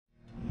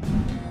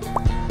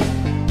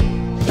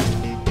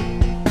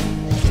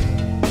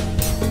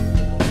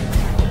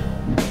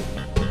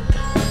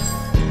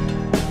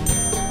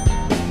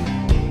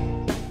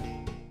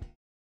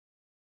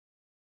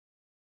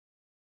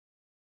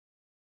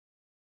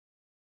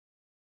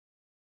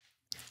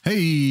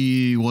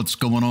Hey, what's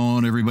going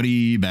on,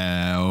 everybody?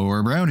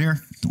 Bauer Brown here.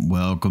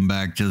 Welcome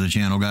back to the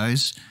channel,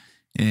 guys.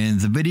 In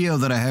the video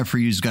that I have for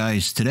you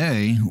guys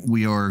today,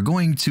 we are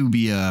going to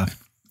be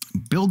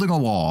building a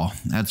wall.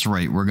 That's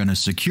right. We're going to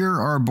secure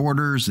our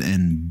borders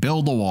and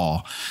build a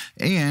wall.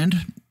 And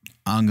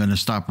I'm going to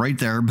stop right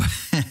there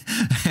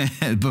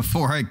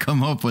before I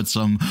come up with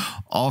some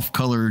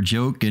off-color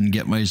joke and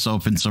get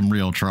myself in some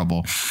real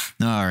trouble.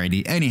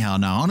 Alrighty. Anyhow,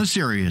 now on a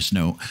serious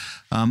note,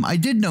 I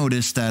did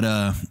notice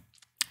that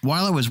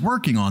while I was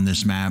working on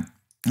this map,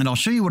 and I'll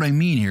show you what I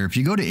mean here. If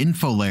you go to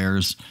info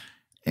layers,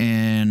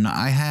 and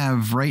I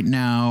have right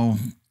now,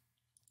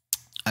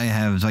 I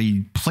have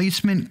a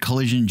placement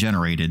collision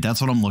generated.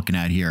 That's what I'm looking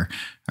at here.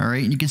 All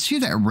right. And you can see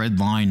that red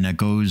line that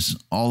goes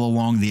all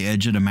along the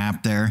edge of the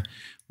map there.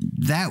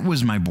 That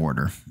was my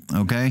border.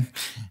 Okay.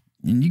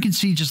 And you can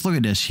see, just look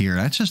at this here.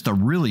 That's just a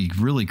really,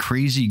 really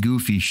crazy,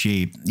 goofy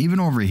shape, even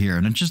over here.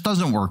 And it just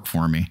doesn't work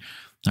for me.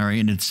 All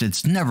right, and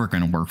it's never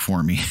going to work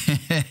for me.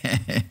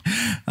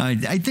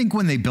 I think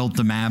when they built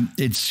the map,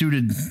 it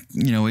suited,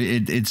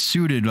 it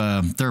suited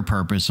their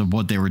purpose of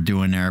what they were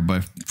doing there.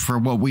 But for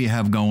what we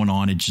have going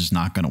on, it's just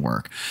not going to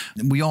work.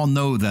 We all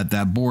know that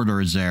that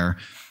border is there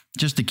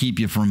just to keep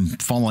you from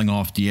falling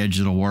off the edge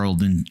of the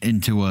world and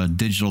into a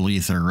digital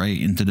ether, right?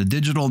 Into the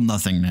digital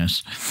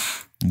nothingness.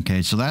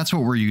 Okay, so that's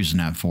what we're using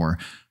that for.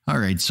 All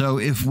right, so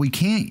if we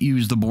can't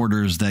use the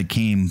borders that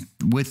came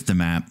with the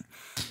map,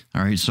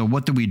 all right, so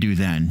what do we do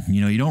then?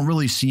 You don't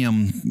really see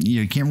them.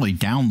 You can't really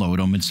download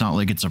them. It's not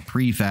like it's a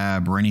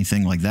prefab or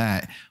anything like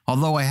that.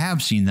 Although I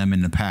have seen them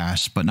in the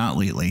past, but not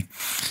lately.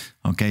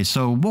 Okay,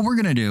 so what we're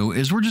going to do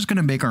is we're just going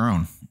to make our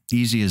own.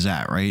 Easy as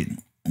that, right?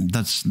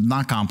 That's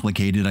not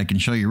complicated. I can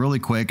show you really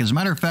quick. As a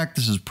matter of fact,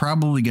 this is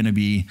probably going to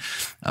be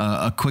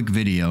a quick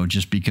video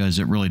just because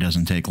it really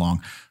doesn't take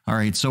long. All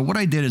right, so what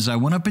I did is I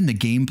went up into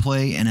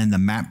gameplay and in the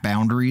map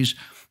boundaries,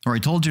 or I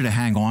told you to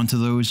hang on to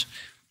those.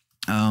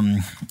 I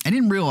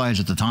didn't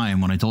realize at the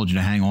time when I told you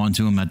to hang on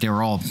to them that they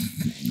were all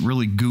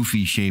really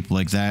goofy shaped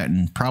like that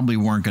and probably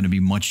weren't going to be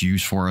much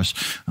use for us.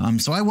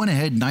 So I went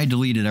ahead and I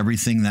deleted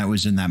everything that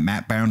was in that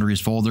map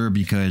boundaries folder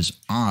because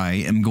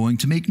I am going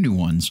to make new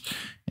ones.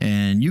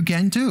 And you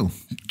can too.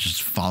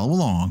 Just follow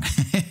along.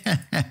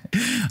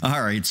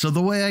 All right. So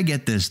the way I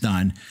get this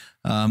done,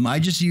 I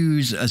just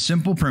use a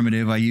simple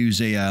primitive. I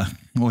use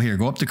well, here,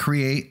 go up to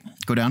create,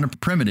 go down to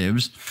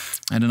primitives,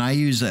 and then I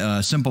use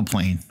a simple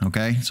plane.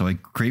 Okay. So I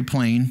create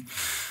plane.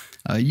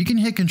 You can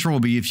hit Control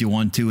B if you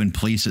want to and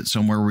place it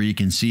somewhere where you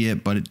can see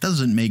it, but it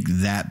doesn't make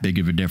that big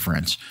of a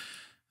difference.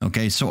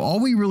 Okay. So all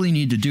we really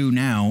need to do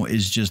now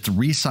is just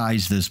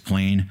resize this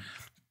plane,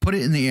 put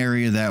it in the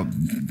area that,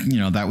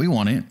 that we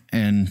want it.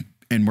 And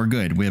we're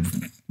good. We have,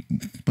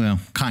 well,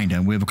 kind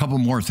of. We have a couple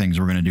more things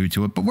we're going to do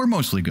to it, but we're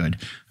mostly good.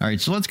 All right,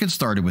 so let's get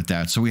started with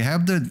that. So we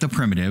have the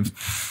primitive.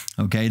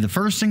 Okay, the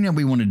first thing that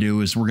we want to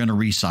do is we're going to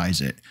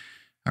resize it.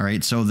 All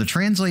right, so the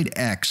translate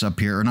X up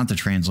here, or not the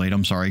translate,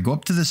 I'm sorry. Go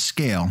up to the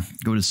scale,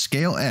 go to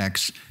scale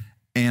X,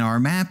 and our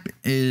map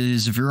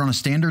is, if you're on a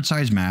standard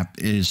size map,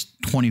 is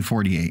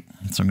 2048.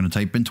 So I'm going to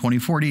type in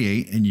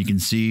 2048, and you can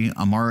see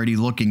I'm already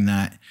looking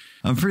that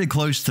I'm pretty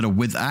close to the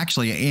width.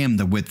 Actually, I am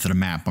the width of the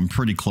map. I'm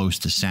pretty close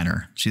to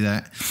center. See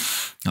that?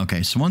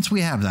 Okay, so once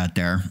we have that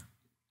there,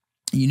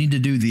 you need to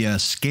do the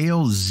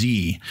scale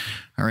Z.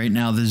 All right,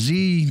 now the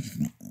Z,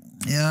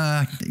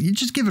 you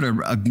just give it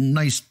a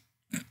nice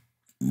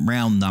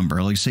round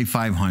number, like say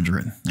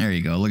 500. There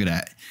you go. Look at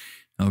that.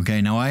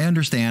 Okay, now I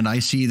understand. I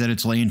see that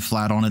it's laying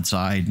flat on its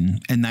side,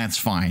 and that's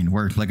fine.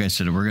 Like I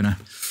said, we're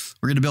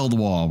gonna build a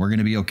wall. We're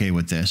gonna be okay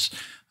with this.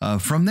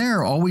 From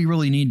there, all we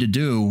really need to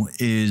do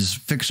is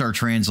fix our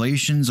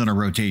translations and our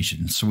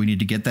rotations. So we need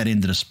to get that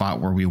into the spot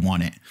where we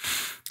want it.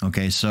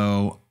 Okay,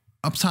 so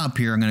up top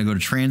here, I'm going to go to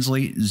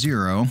translate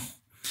 0.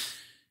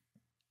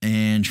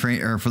 And for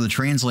the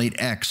translate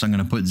X, I'm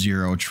going to put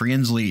 0.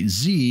 Translate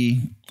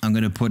Z, I'm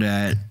going to put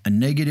at a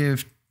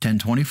negative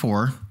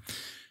 1024.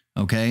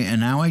 Okay, and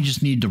now I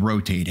just need to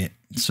rotate it.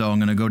 So I'm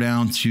going to go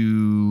down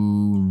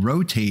to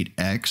rotate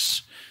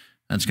X.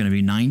 That's going to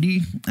be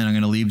 90. And I'm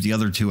going to leave the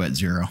other two at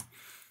 0.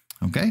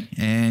 Okay,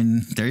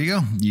 and there you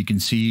go. You can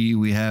see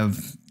we have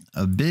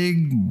a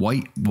big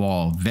white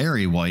wall,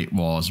 very white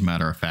wall, as a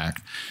matter of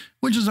fact,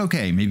 which is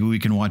okay. Maybe we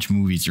can watch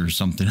movies or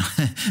something.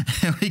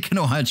 We can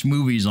watch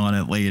movies on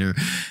it later.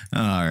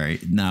 All right,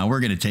 now we're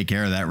going to take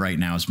care of that right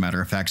now, as a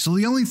matter of fact. So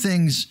the only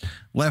things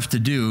left to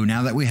do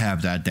now that we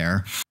have that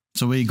there,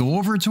 so we go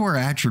over to our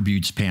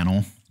attributes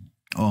panel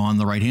on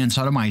the right-hand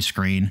side of my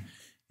screen,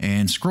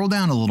 and scroll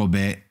down a little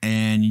bit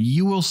and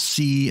you will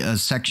see a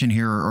section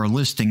here or a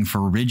listing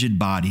for rigid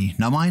body.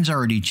 Now mine's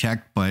already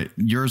checked, but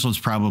yours was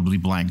probably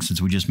blank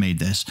since we just made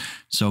this.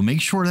 So make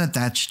sure that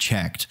that's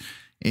checked.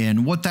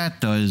 And what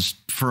that does,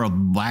 for a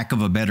lack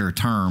of a better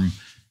term,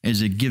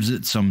 is it gives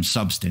it some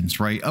substance,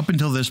 right? Up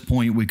until this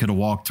point, we could have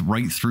walked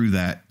right through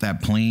that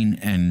plane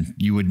and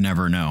you would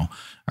never know.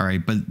 All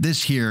right. But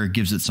this here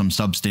gives it some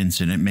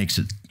substance and it makes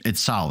it's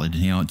solid.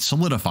 It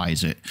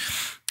solidifies it.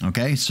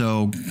 Okay.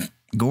 So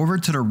go over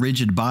to the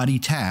rigid body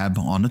tab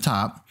on the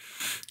top.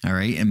 All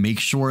right. And make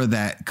sure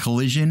that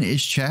collision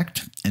is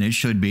checked, and it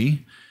should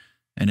be.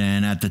 And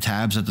then at the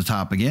tabs at the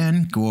top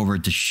again, go over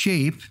to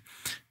shape.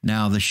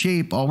 Now the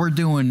shape, all we're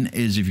doing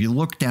is if you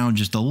look down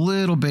just a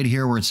little bit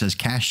here where it says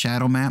cast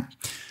shadow map,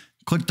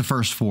 click the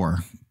first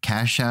four: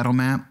 cast shadow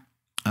map,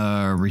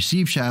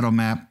 receive shadow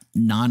map,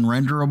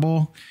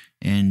 non-renderable,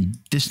 and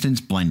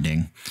distance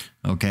blending.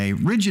 Okay,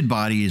 rigid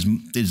body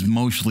is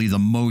mostly the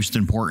most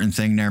important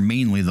thing there,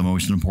 mainly the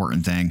most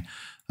important thing.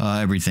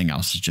 Everything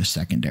else is just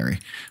secondary.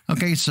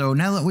 Okay, so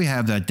now that we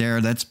have that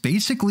there, that's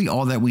basically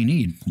all that we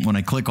need. When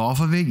I click off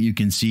of it, you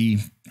can see,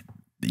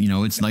 you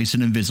know, it's nice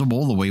and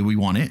invisible the way we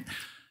want it.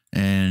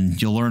 And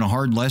you'll learn a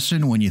hard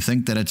lesson when you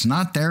think that it's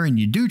not there and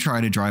you do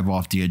try to drive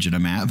off the edge of the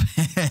map.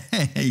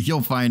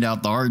 You'll find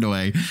out the hard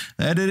way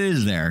that it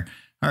is there.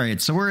 All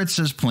right, so where it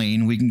says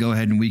plane, we can go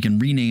ahead and we can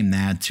rename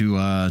that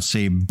to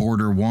say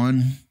border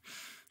 1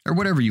 or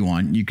whatever you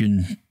want. You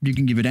can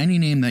give it any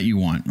name that you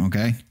want,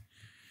 okay?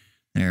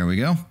 There we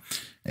go.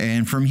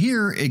 And from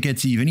here, it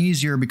gets even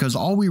easier because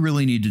all we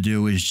really need to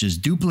do is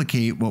just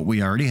duplicate what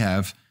we already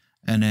have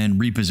and then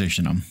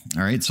reposition them.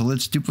 All right, so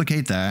let's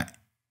duplicate that.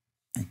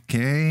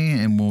 Okay,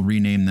 and we'll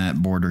rename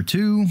that border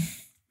 2.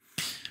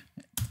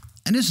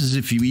 And this is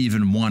if you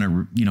even want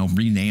to, you know,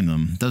 rename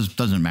them.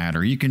 Doesn't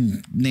matter. You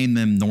can name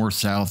them north,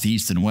 south,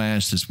 east, and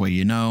west. This way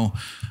you know.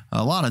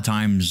 A lot of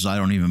times I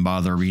don't even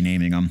bother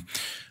renaming them.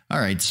 All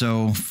right,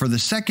 so for the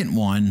second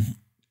one,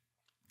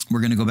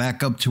 we're going to go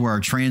back up to our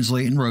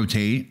translate and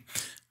rotate.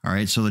 All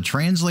right, so the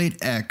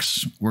translate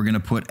X, we're going to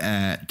put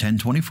at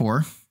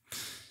 1024.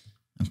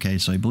 Okay,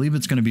 so I believe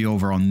it's going to be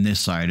over on this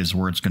side is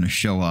where it's going to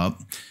show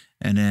up.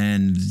 And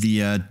then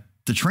the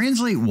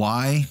translate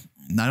Y,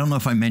 I don't know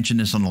if I mentioned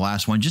this on the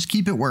last one, just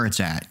keep it where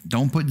it's at.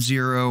 Don't put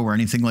 0 or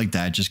anything like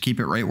that. Just keep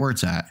it right where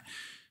it's at.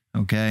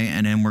 Okay,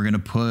 and then we're going to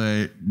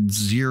put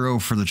 0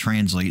 for the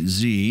translate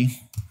Z.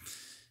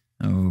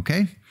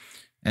 Okay,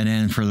 and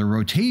then for the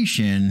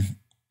rotation,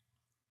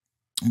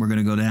 we're going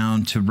to go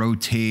down to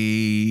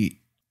rotate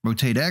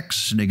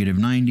X,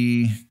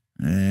 -90,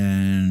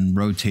 and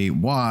rotate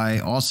Y,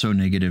 also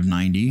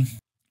 -90,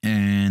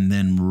 and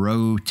then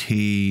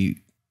rotate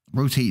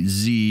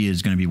Z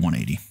is going to be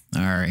 180.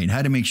 All right,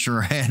 had to make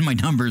sure I had my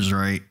numbers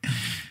right.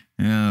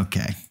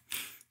 Okay,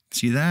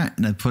 see that?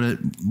 And I put it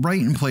right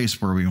in place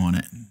where we want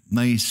it.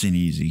 Nice and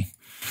easy.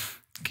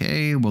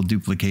 Okay, we'll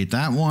duplicate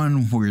that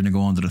one. We're going to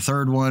go on to the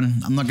third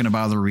one. I'm not going to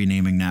bother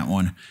renaming that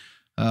one.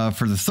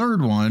 For the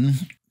third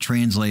one,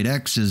 translate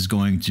X is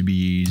going to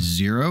be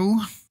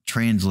 0.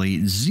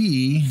 Translate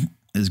Z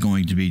is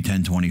going to be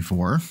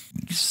 1024.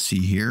 Let's see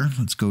here.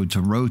 Let's go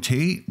to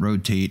rotate.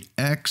 Rotate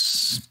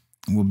X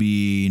will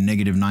be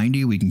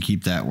 -90. We can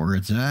keep that where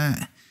it's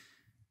at.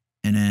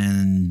 And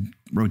then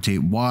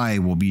rotate Y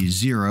will be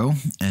 0.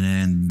 And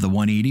then the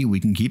 180, we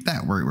can keep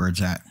that where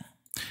it's at.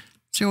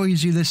 See how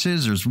easy this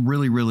is? There's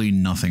really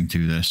nothing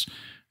to this.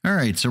 All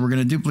right, so we're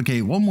going to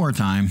duplicate one more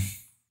time.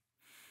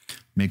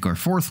 Make our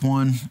fourth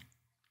one.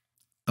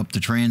 Up to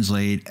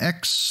translate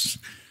X.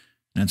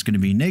 That's going to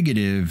be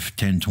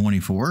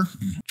 -1024.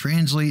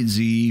 Translate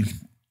Z,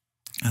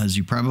 as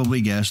you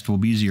probably guessed, will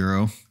be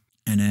 0.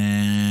 And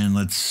then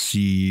let's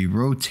see,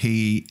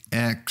 rotate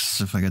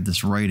X, if I got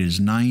this right, is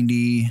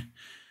 90.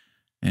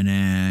 And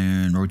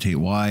then rotate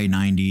Y,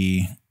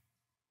 90.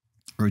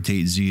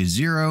 Rotate Z is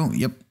 0.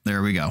 Yep,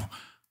 there we go.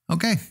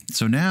 Okay,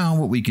 so now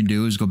what we can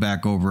do is go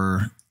back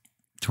over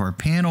to our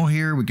panel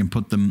here. We can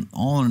put them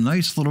all in a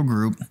nice little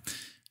group.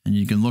 And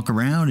you can look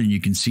around and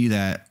you can see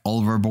that all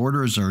of our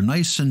borders are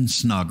nice and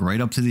snug, right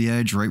up to the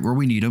edge, right where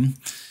we need them.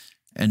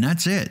 And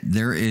that's it.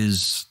 There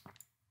is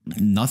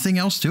nothing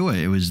else to it.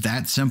 It was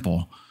that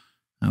simple.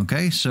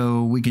 Okay,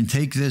 so we can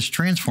take this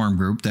transform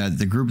group,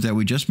 the group that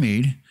we just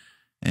made,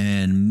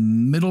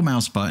 and middle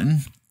mouse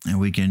button, and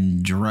we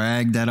can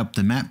drag that up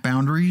to map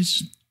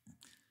boundaries.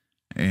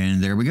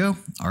 And there we go.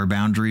 Our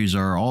boundaries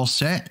are all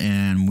set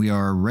and we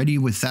are ready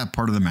with that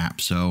part of the map.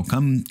 So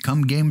come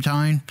game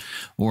time,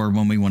 or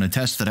when we want to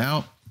test it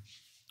out,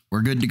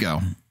 we're good to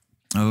go.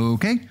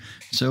 Okay,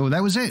 so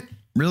that was it.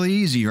 Really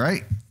easy,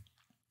 right?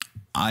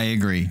 I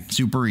agree.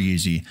 Super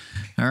easy.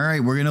 All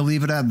right, we're going to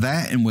leave it at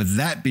that. And with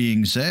that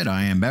being said,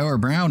 I am Bauer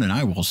Brown, and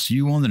I will see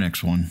you on the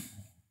next one.